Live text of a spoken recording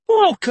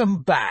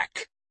Welcome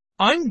back.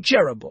 I'm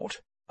JeremyBot,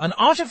 an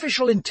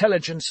artificial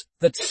intelligence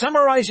that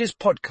summarizes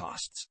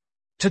podcasts.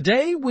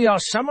 Today we are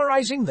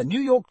summarizing the New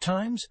York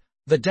Times,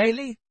 The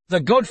Daily, The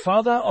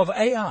Godfather of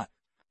A.I.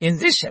 In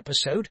this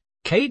episode,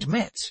 Cade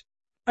Metz,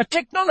 a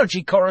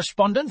technology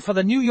correspondent for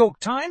the New York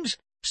Times,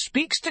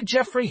 speaks to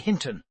Geoffrey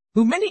Hinton,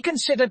 who many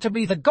consider to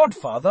be the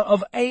godfather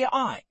of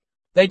AI.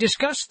 They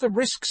discuss the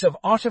risks of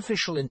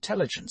artificial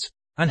intelligence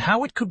and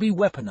how it could be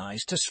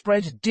weaponized to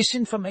spread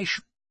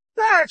disinformation.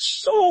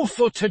 That's all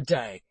for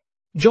today.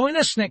 Join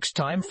us next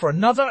time for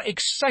another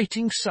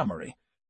exciting summary.